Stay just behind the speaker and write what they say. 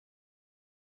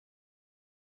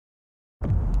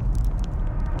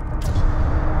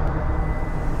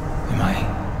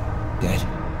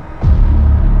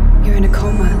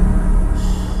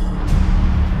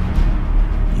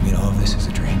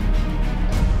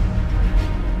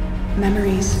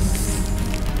Memories.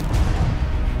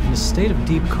 In a state of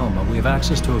deep coma, we have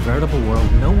access to a veritable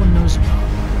world no one knows about.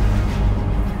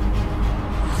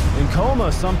 In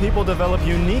coma, some people develop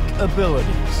unique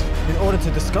abilities. In order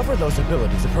to discover those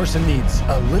abilities, a person needs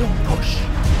a little push.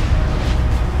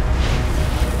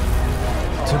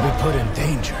 To be put in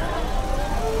danger.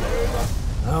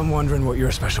 I'm wondering what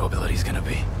your special ability is gonna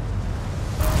be.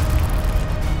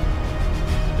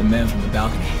 The man from the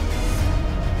balcony.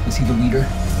 Is he the leader?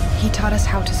 He taught us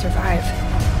how to survive.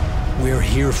 We're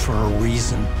here for a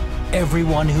reason.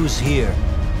 Everyone who's here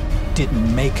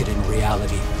didn't make it in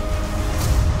reality.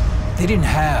 They didn't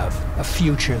have a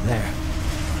future there.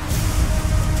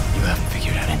 You haven't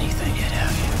figured out anything yet,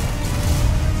 have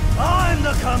you? I'm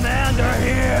the commander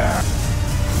here!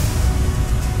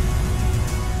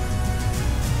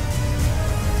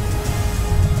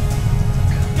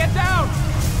 Get down!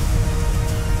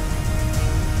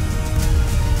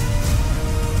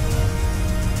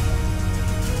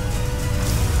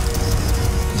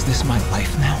 Is this my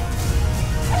life now?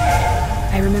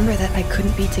 I remember that I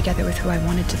couldn't be together with who I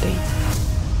wanted to be.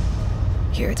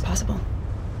 Here, it's possible.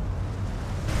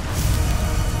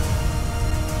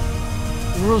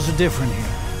 The rules are different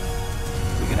here.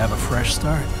 We can have a fresh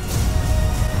start.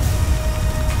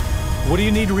 What do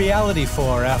you need reality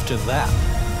for after that?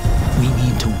 We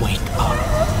need to wake up.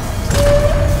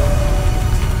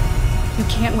 You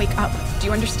can't wake up. Do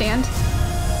you understand?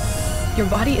 Your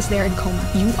body is there in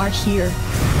coma. You are here.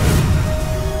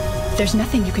 There's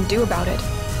nothing you can do about it.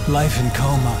 Life in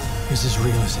coma is as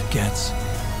real as it gets.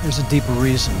 There's a deeper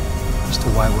reason as to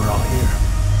why we're all here.